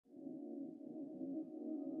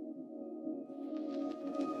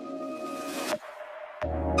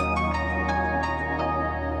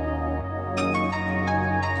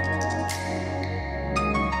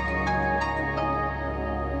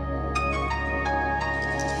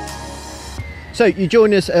So you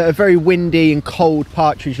join us at a very windy and cold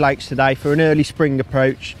Partridge Lakes today for an early spring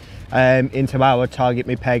approach into our target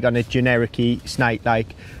me peg on a generic-y snake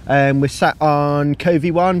lake. We're sat on Covey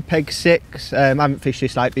One, peg 6. I haven't fished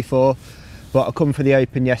this lake before, but I come for the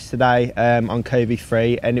open yesterday on Covey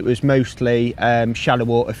 3, and it was mostly shallow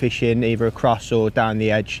water fishing, either across or down the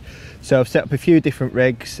edge. So I've set up a few different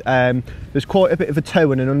rigs. There's quite a bit of a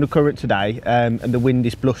tow and an undercurrent today, and the wind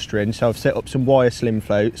is blustering, so I've set up some wire slim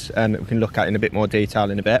floats that we can look at in a bit more detail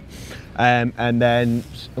in a bit. And then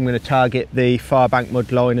I'm going to target the far bank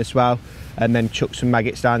mud line as well, and then chuck some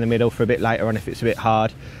maggots down the middle for a bit later on if it's a bit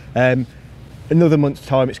hard. Another month's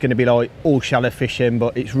time it's going to be like all shallow fishing,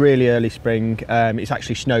 but it's really early spring. It's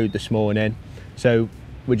actually snowed this morning, so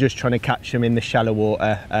we're just trying to catch them in the shallow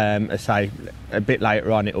water. I say a bit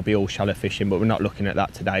later on it'll be all shallow fishing, but we're not looking at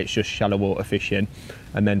that today. It's just shallow water fishing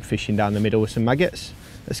and then fishing down the middle with some maggots.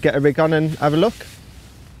 Let's get a rig on and have a look.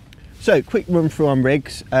 So quick run through on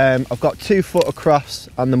rigs. I've got 2 foot across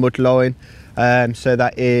on the mud line, so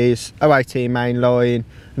that is 018 main line,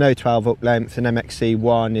 no 12 up length, an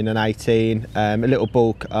MXC1 in an 18, a little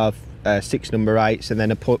bulk of 6 number 8s, and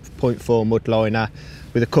then a 0.4 mud liner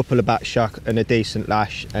with a couple of back shock and a decent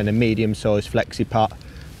lash, and a medium sized flexi pot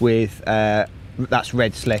with that's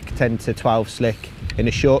red slick, 10 to 12 slick in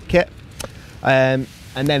a short kit. And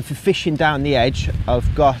then for fishing down the edge,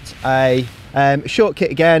 I've got a short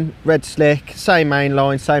kit again, red slick, same main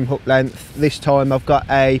line, same hook length. This time I've got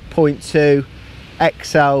a 0.2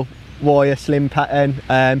 XL wire slim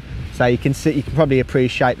pattern, so you can probably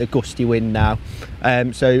appreciate the gusty wind now.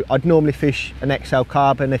 So I'd normally fish an XL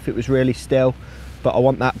carbon if it was really still, but I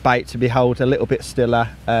want that bait to be held a little bit stiller,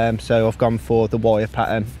 so I've gone for the wire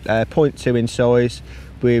pattern, 0.2 in size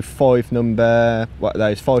with 5 number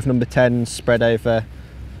 10s spread over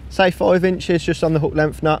say 5 inches just on the hook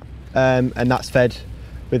length knot, and that's fed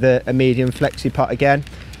with a medium flexi pot again.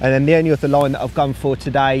 And then the only other line that I've gone for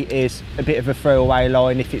today is a bit of a throwaway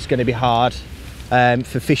line if it's going to be hard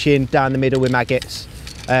for fishing down the middle with maggots.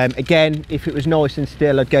 Again, if it was nice and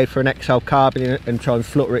still, I'd go for an XL carbon and try and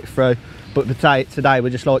flutter it through, but today we're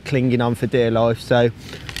just like clinging on for dear life. So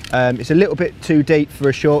it's a little bit too deep for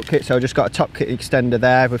a short kit, so I just got a top kit extender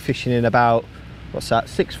there. We're fishing in about, what's that,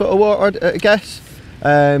 6 foot of water I guess.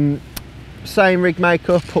 Same rig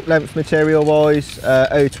makeup, hook length material wise,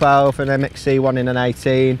 012 and MXC1 in an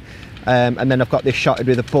 18, and then I've got this shotted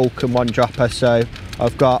with a bulk and 1 dropper. So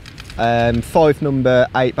I've got 5 number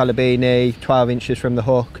 8 Balabini, 12 inches from the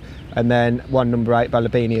hook, and then 1 number 8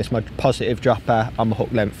 Balabini as my positive dropper on my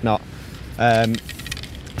hook length knot.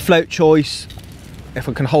 Float choice, if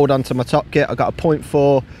I can hold on to my top kit, I've got a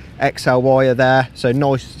 0.4 XL wire there, so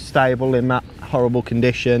nice stable in that horrible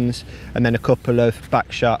conditions, and then a couple of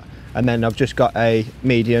back shot, and then I've just got a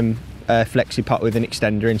medium flexi pot with an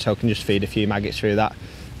extender in, so I can just feed a few maggots through that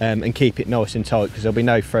and keep it nice and tight, because there'll be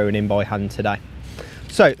no throwing in by hand today.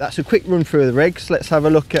 So that's a quick run through the rigs. Let's have a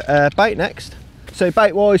look at bait next. So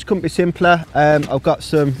bait wise, couldn't be simpler. I've got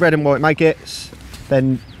some red and white maggots,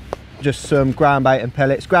 then just some ground bait and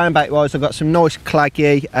pellets. Ground bait wise, I've got some nice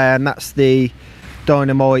claggy, and that's the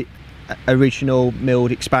Dynamite original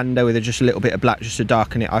milled expander with just a little bit of black just to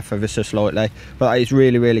darken it off ever so slightly, but that is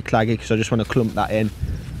really claggy because I just want to clump that in.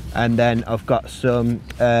 And then I've got some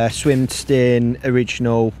Swimstin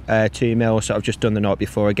original 2 mils that I've just done the night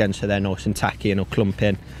before again, so they're nice and tacky and will clump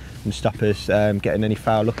in and stop us getting any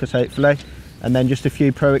foul lookers hopefully. And then just a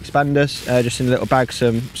few pro expanders, just in a little bag,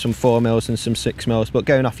 some 4 mils and some 6 mils, but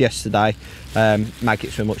going off yesterday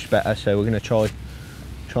maggots were much better, so we're going to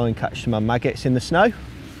try and catch some maggots in the snow.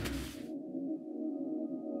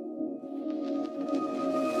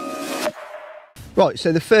 Right,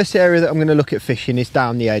 so the first area that I'm going to look at fishing is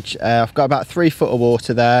down the edge. I've got about 3 foot of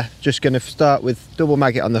water there. Just going to start with double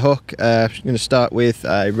maggot on the hook. I'm going to start with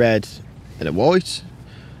a red and a white,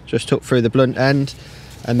 just hook through the blunt end,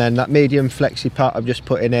 and then that medium flexi pot I'm just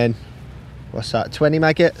putting in, what's that, 20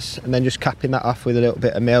 maggots, and then just capping that off with a little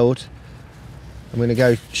bit of milled. I'm going to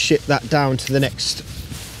go ship that down to the next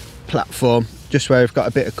platform, just where we've got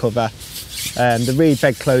a bit of cover. The reed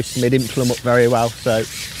bed close to me didn't plumb up very well, so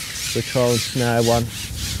we'll try and snare one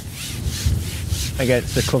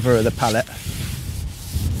against the cover of the pallet.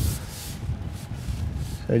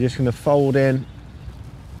 So just going to fold in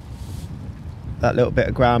that little bit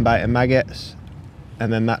of ground bait and maggots,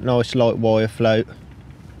 and then that nice light wire float.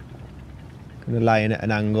 Going to lay in at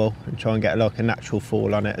an angle and try and get like a natural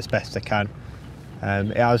fall on it as best I can.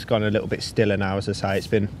 It has gone a little bit stiller now, as I say. It's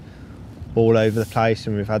been all over the place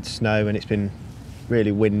and we've had snow and it's been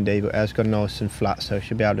really windy, but it has gone nice and flat, so I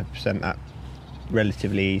should be able to present that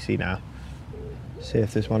relatively easy now. See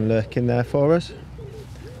if there's one lurking there for us.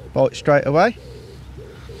 Bite straight away.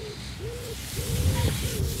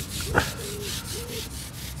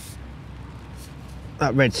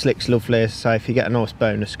 That red slick's lovely, so if you get a nice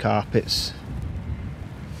bonus carp, it's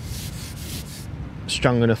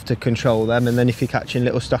strong enough to control them, and then if you're catching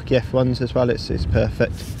little stocky F1s as well, it's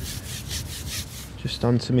perfect. Just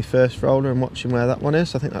onto my first roller and watching where that one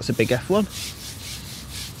is. I think that's a big F1.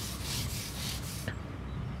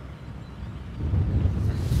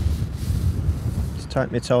 Just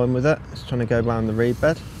take my time with it. Just trying to go around the reed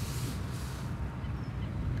bed.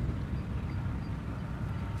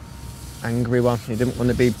 Angry one. He didn't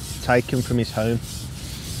want to be taken from his home.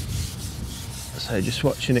 So just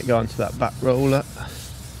watching it go onto that back roller,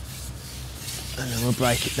 and then we'll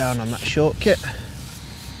break it down on that short kit.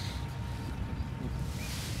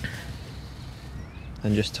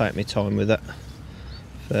 And just take my time with it.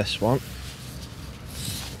 First one.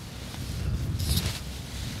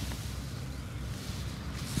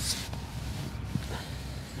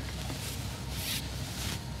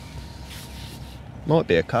 Might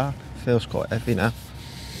be a carp. Feels quite heavy now.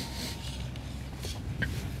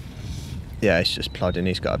 Yeah, it's just plodding.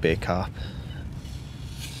 He's got to be a carp.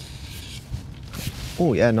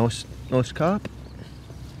 Oh yeah, nice carp.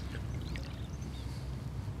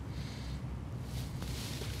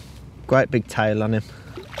 Great big tail on him.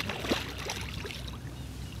 I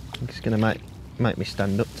think he's going to make me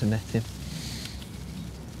stand up to net him.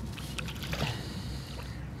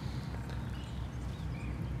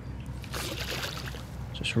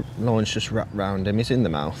 Line's just wrapped round him. He's in the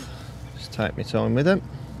mouth. Just take my time with him.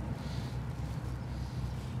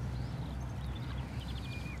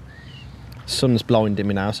 Sun's blinding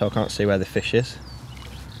me now, so I can't see where the fish is.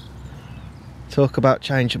 Talk about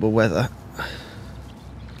changeable weather.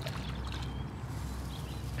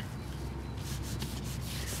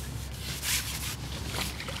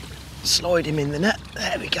 Slide him in the net.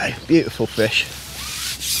 There we go. Beautiful fish.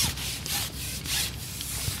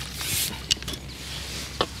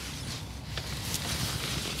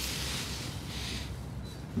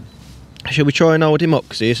 Shall we try and hold him up,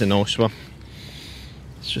 because he is a nice one.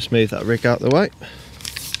 Let's just move that rig out the way.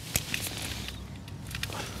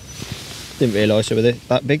 Didn't realise they were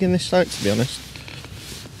that big in this lake, to be honest.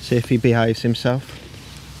 See if he behaves himself.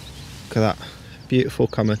 Look at that, beautiful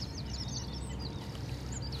common.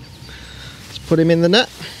 Let's put him in the net.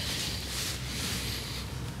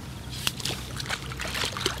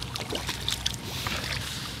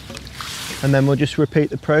 And then we'll just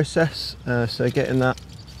repeat the process. So getting that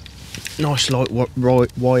nice light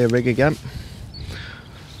wire rig again,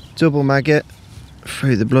 double maggot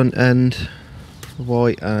through the blunt end,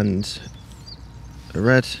 white and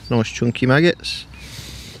red, nice chunky maggots,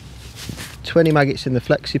 20 maggots in the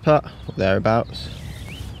flexi pot, or thereabouts,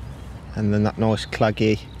 and then that nice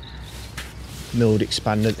claggy milled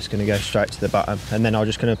expander that's going to go straight to the bottom. And then I'm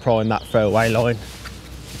just going to prime that throwaway line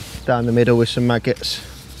down the middle with some maggots.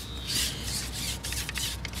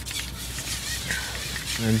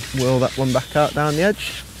 And whirl that one back out down the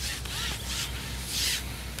edge.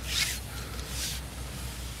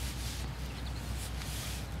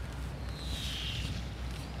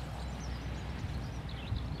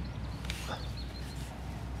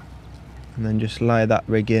 And then just lay that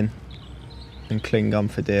rig in and cling on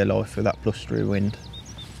for dear life with that blustery wind.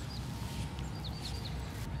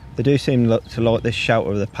 They do seem to like this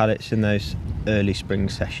shelter of the pallets in those early spring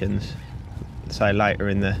sessions. Say later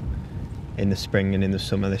in the spring and in the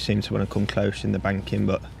summer they seem to want to come close in the banking,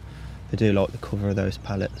 but they do like the cover of those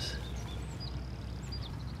pallets.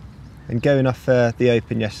 And going off the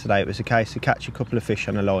open yesterday, it was a case to catch a couple of fish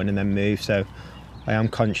on a line and then move, so I am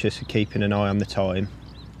conscious of keeping an eye on the time,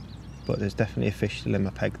 but there's definitely a fish still in my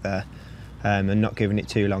peg there, and not giving it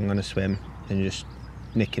too long on a swim and just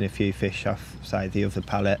nicking a few fish off, say, the other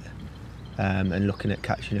pallet, and looking at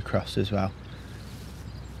catching across as well.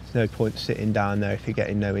 There's no point sitting down there if you're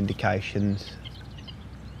getting no indications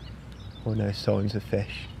or no signs of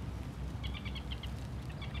fish.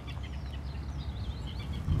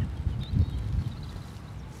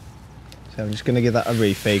 So I'm just going to give that a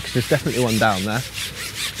refeed, because there's definitely one down there.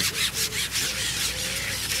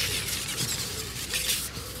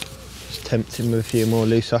 Just tempting with a few more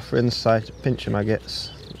loose offerings, so a pinch of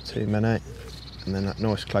maggots, not too many, and then that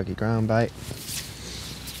nice claggy ground bait.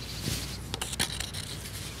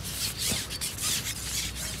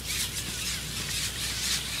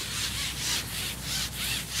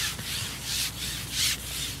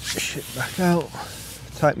 Shit back out.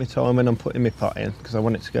 Take my time when I'm putting my pot in, because I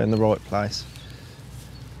want it to go in the right place.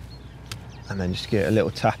 And then just get a little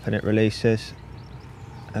tap and it releases.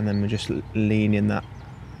 And then we're just leaning that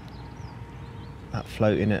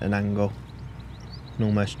floating at an angle and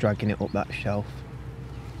almost dragging it up that shelf.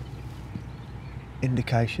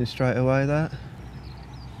 Indication straight away there.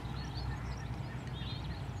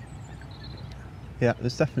 Yeah,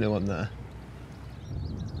 there's definitely one there.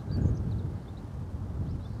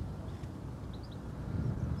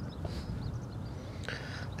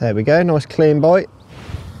 There we go, nice clean bite.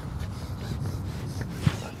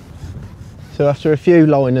 So after a few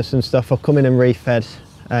liners and stuff, I've come in and refed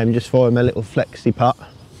just for him a little flexi pot.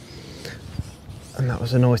 And that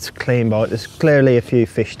was a nice clean bite. There's clearly a few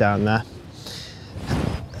fish down there.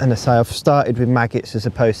 And I say I've started with maggots as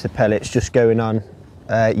opposed to pellets, just going on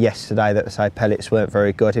yesterday that I say pellets weren't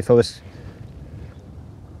very good. If I was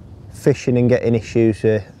fishing and getting issues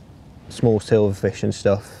with small silverfish and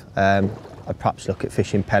stuff, I'd perhaps look at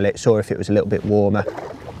fishing pellets, or if it was a little bit warmer.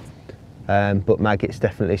 But maggots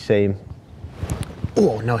definitely seem,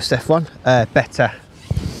 oh nice F1, better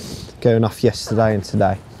going off yesterday and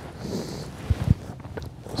today.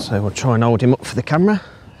 So we'll try and hold him up for the camera.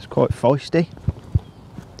 It's quite feisty.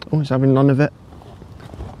 Oh, he's having none of it.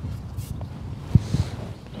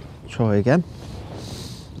 Try again.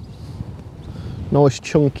 Nice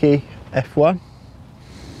chunky F1.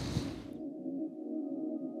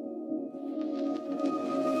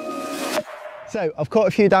 So I've caught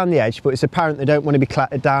a few down the edge, but it's apparent they don't want to be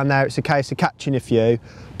clattered down there. It's a case of catching a few,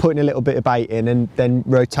 putting a little bit of bait in and then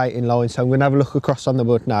rotating line. So I'm going to have a look across on the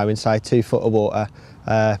mud now in say 2 foot of water.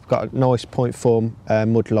 Got a nice 0.4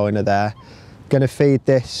 mud liner there. Going to feed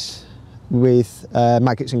this with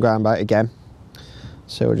maggots and ground bait again.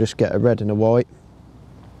 So we'll just get a red and a white.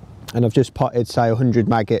 And I've just potted say 100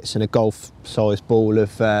 maggots and a golf sized ball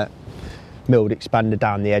of milled expander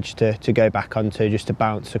down the edge to go back onto, just to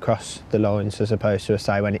bounce across the lines, as opposed to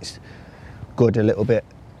say when it's good a little bit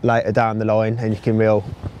later down the line and you can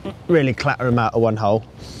really clatter them out of one hole.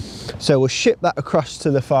 So we'll ship that across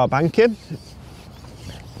to the far banking.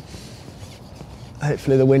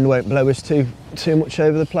 Hopefully the wind won't blow us too much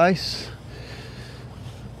over the place.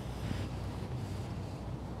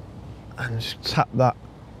 And just tap that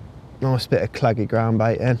nice bit of claggy ground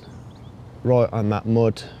bait in, right on that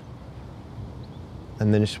mud.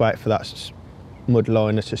 And then just wait for that mud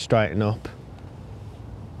liner to straighten up.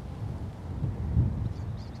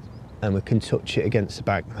 And we can touch it against the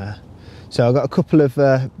bank there. So I've got a couple of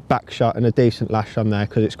back shot and a decent lash on there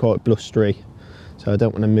because it's quite blustery. So I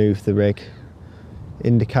don't want to move the rig.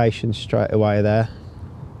 Indication straight away there.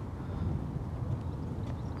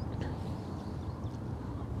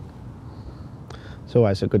 It's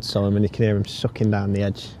always a good sign when you can hear them sucking down the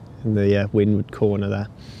edge in the windward corner there.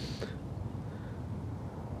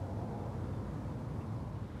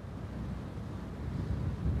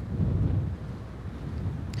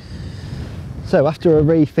 So after a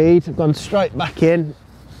refeed, I've gone straight back in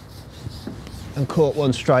and caught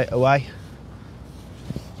one straight away.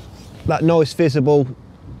 That nice visible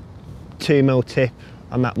 2mm tip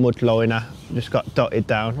on that mud liner just got dotted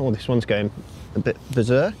down. Oh, this one's going a bit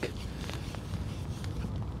berserk.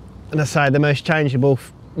 And I say the most changeable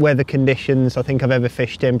weather conditions I think I've ever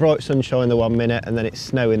fished in. Bright sunshine the 1 minute and then it's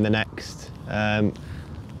snowing the next. And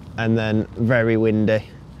then very windy.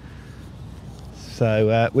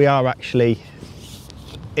 So we are actually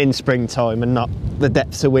in springtime and not the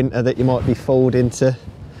depths of winter that you might be fooled into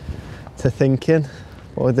thinking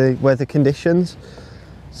by the weather conditions.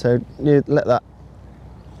 So you let that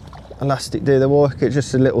elastic do the work. It's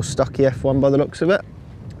just a little stocky F1 by the looks of it.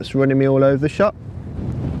 It's running me all over the shop.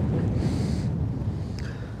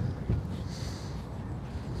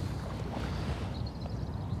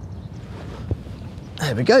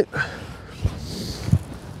 There we go.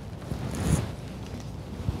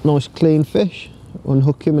 Nice clean fish.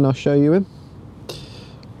 Unhook him and I'll show you him.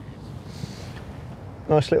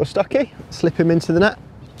 Nice little stocky. Slip him into the net.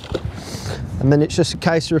 And then it's just a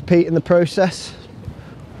case of repeating the process.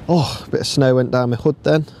 Oh, a bit of snow went down my hood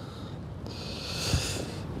then.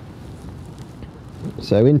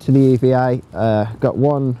 So into the EVA, got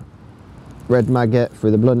one red maggot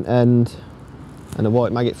through the blunt end and a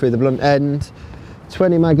white maggot through the blunt end.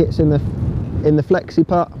 20 maggots in the flexi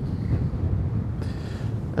pot.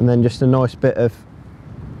 And then just a nice bit of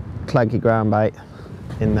claggy ground bait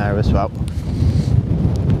in there as well.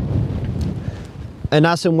 And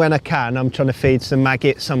as and when I can, I'm trying to feed some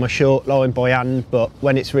maggots on my short line by hand, but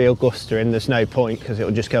when it's real gustering, there's no point because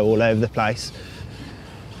it'll just go all over the place.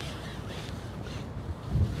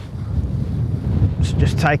 So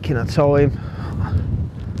just taking our time.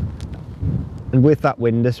 And with that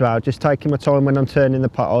wind as well, just taking my time when I'm turning the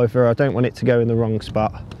pot over. I don't want it to go in the wrong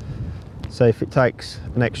spot. So if it takes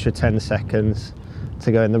an extra 10 seconds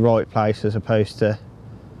to go in the right place as opposed to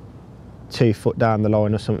 2 foot down the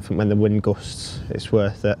line or something when the wind gusts, it's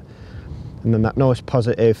worth it. And then that nice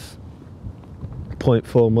positive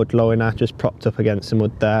 0.4 mud liner just propped up against the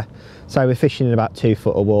mud there. So we're fishing in about 2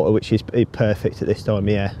 foot of water, which is perfect at this time of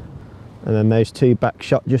year. And then those 2 back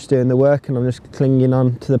shot just doing the work, and I'm just clinging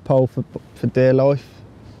on to the pole for dear life.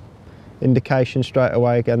 Indication straight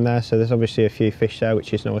away again there, so there's obviously a few fish there,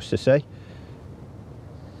 which is nice to see.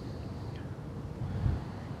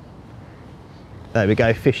 There we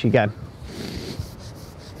go, fish again.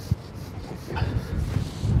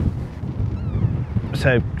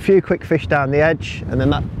 So a few quick fish down the edge, and then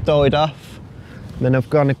that died off. And then I've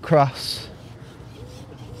gone across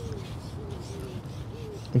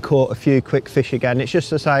and caught a few quick fish again. It's just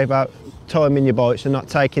to say about timing your bites and not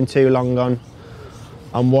taking too long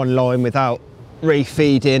on one line without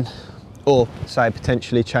refeeding, or say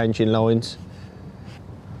potentially changing lines.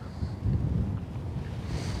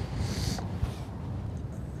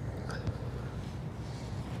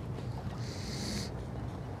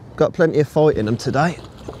 Got plenty of fight in them today.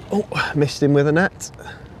 Oh, missed him with a net.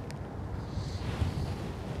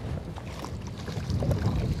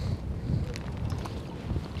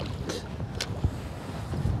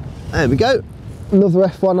 There we go, another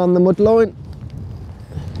F1 on the mud line.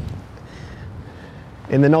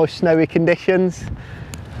 In the nice snowy conditions.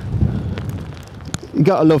 You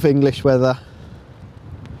gotta love English weather.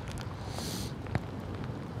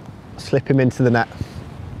 Slip him into the net.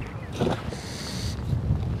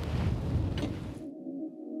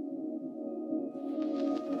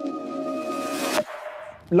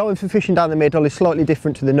 Line for fishing down the middle is slightly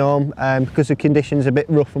different to the norm because the conditions are a bit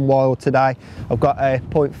rough and wild today. I've got a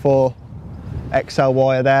 0.4 XL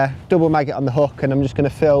wire there, double maggot on the hook, and I'm just going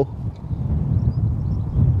to fill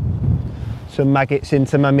some maggots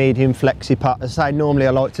into my medium flexi pot. As I say, normally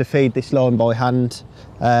I like to feed this line by hand,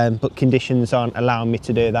 but conditions aren't allowing me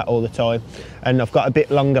to do that all the time. And I've got a bit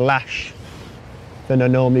longer lash than I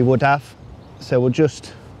normally would have. So we'll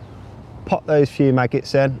just pop those few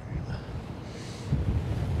maggots in.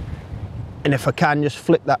 And if I can, just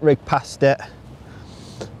flick that rig past it.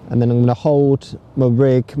 And then I'm going to hold my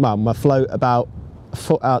rig, my float about a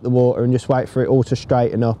foot out the water and just wait for it all to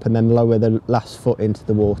straighten up, and then lower the last foot into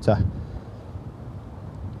the water.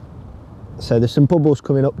 So there's some bubbles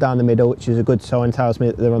coming up down the middle, which is a good sign, tells me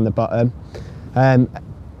that they're on the bottom. And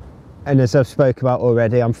as I've spoke about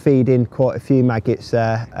already, I'm feeding quite a few maggots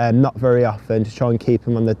there, not very often, to try and keep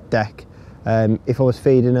them on the deck. If I was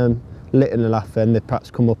feeding them little enough, then they'd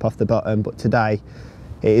perhaps come up off the bottom, but today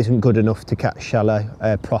it isn't good enough to catch shallow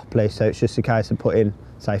properly, so it's just a case of putting,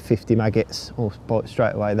 say, 50 maggots, or bite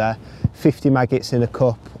straight away there, 50 maggots in a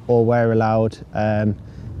cup, or where allowed,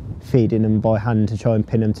 feeding them by hand to try and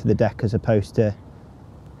pin them to the deck, as opposed to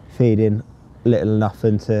feeding little enough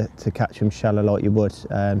and to catch them shallow like you would,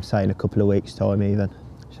 say, in a couple of weeks' time even.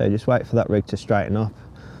 So just wait for that rig to straighten up.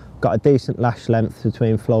 Got a decent lash length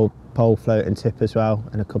between pole, float and tip as well,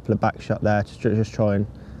 and a couple of back shot there to just try and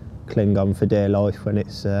cling on for dear life when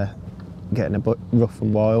it's getting a bit rough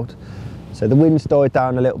and wild. So the wind's died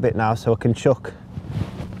down a little bit now, so I can chuck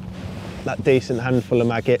that decent handful of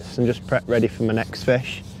maggots and just prep ready for my next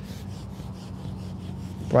fish.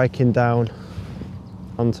 Breaking down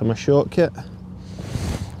onto my short kit,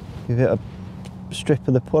 give it a strip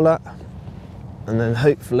of the puller, and then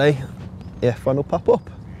hopefully the F1 will pop up.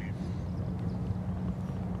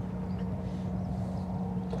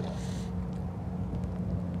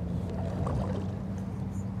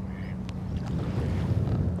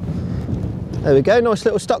 There we go, nice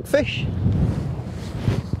little stock fish.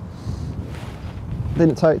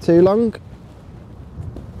 Didn't take too long.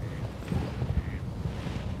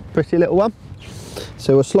 Pretty little one.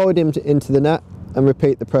 So we'll slide him into the net and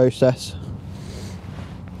repeat the process.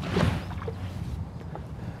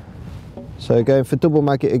 So going for double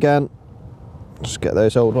maggot again. Just get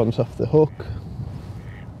those old ones off the hook.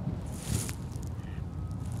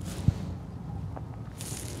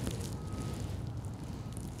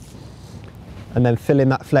 And then fill in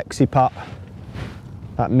that flexi pot,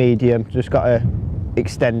 that medium. Just got a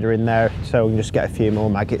extender in there so we can just get a few more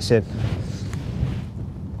maggots in.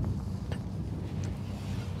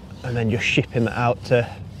 And then just shipping that out to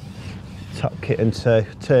top kit, and so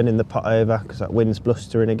turning the pot over because that wind's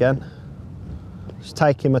blustering again. Just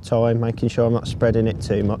taking my time, making sure I'm not spreading it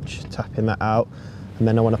too much, tapping that out. And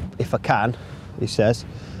then I want to, if I can, he says,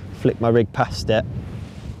 flick my rig past it.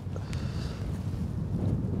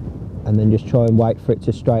 And then just try and wait for it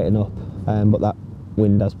to straighten up, but that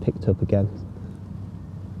wind has picked up again.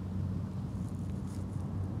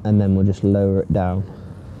 And then we'll just lower it down.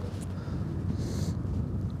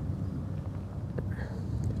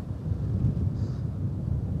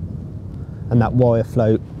 And that wire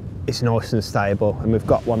float is nice and stable, and we've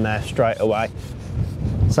got one there straight away.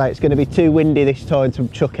 So it's going to be too windy this time to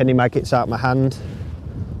chuck any maggots out my hand,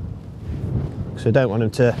 so I don't want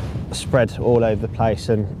them to spread all over the place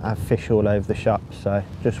and have fish all over the shop. So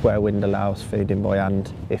just where wind allows, feeding by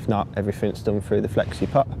hand. If not, everything's done through the flexi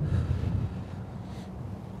pot.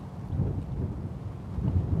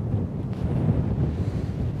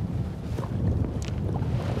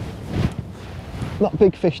 Not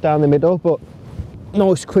big fish down the middle, but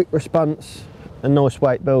nice quick response and nice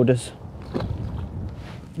weight builders.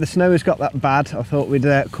 The snow has got that bad, I thought we'd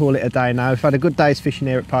call it a day now. We've had a good day's fishing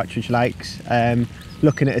here at Partridge Lakes,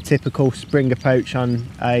 looking at a typical spring approach on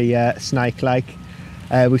a snake lake.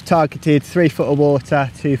 We've targeted 3 foot of water,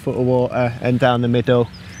 2 foot of water and down the middle,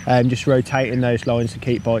 just rotating those lines to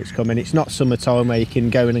keep bites coming. It's not summertime where you can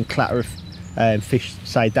go in and clatter fish,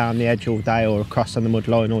 say, down the edge all day or across on the mud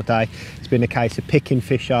line all day. It's been a case of picking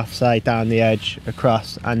fish off, say, down the edge,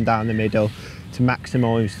 across and down the middle, to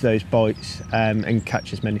maximise those bites and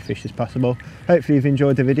catch as many fish as possible. Hopefully you've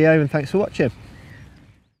enjoyed the video, and thanks for watching.